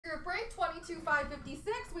to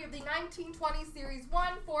 556. We have the 1920 Series 1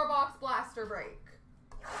 4-box blaster break.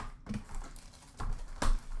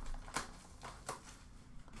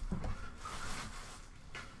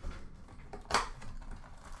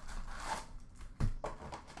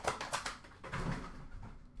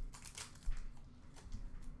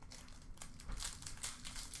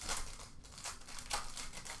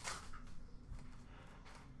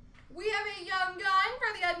 We have a young gun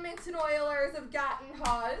for the Edmonton Oilers of Gatton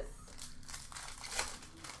Haas.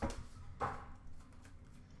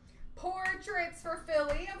 Portraits for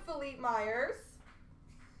Philly of Philippe Myers.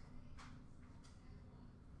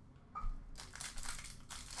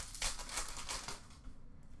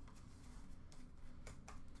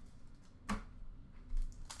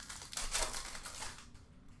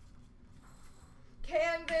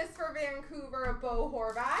 Canvas for Vancouver of Bo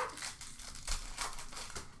Horvat.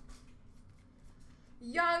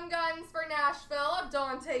 Young Guns for Nashville of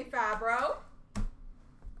Dante Fabro.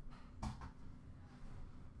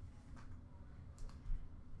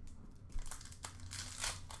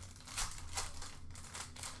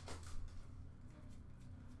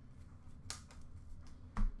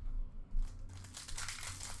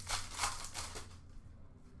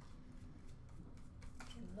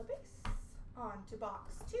 In the base. On to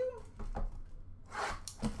box 2.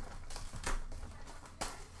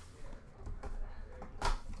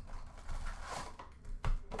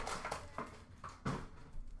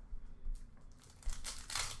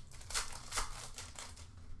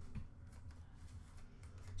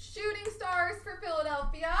 Shooting Stars for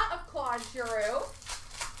Philadelphia of Claude Giroux.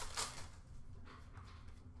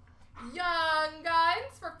 Young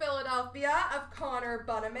Guns for Philadelphia of Connor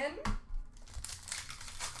Bunnaman.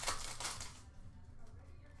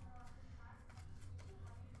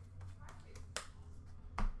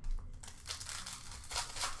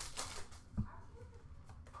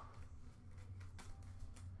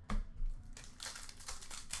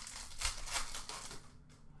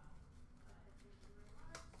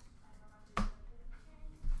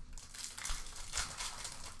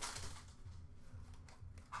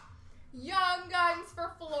 Young Guns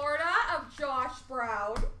for Florida of Josh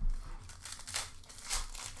Brown.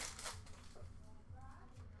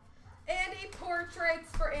 And a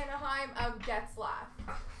Portraits for Anaheim of Getzlaff.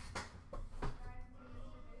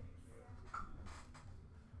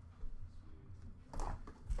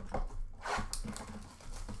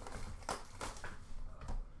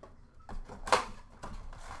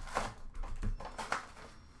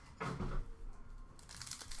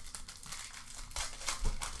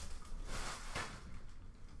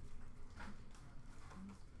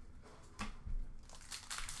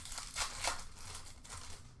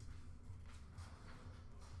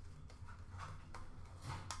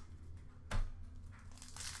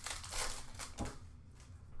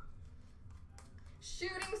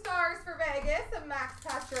 Shooting Stars for Vegas of Max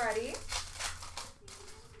Pacioretty.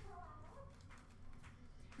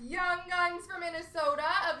 Young Guns for Minnesota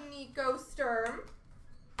of Nico Sturm.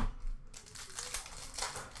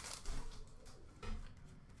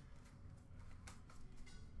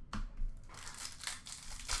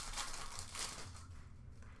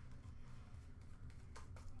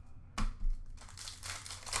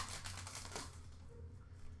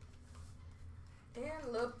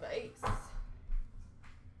 And the base.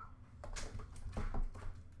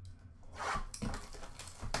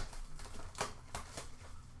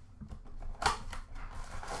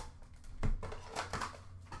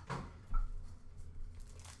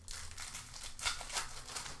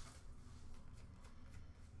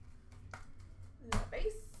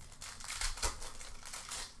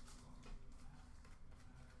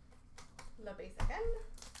 The base again.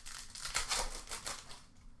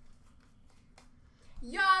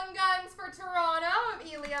 Young Guns for Toronto of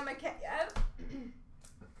Ilya Mikheyev.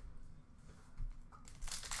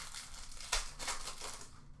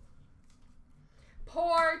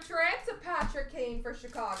 Portraits of Patrick Kane for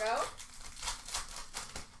Chicago.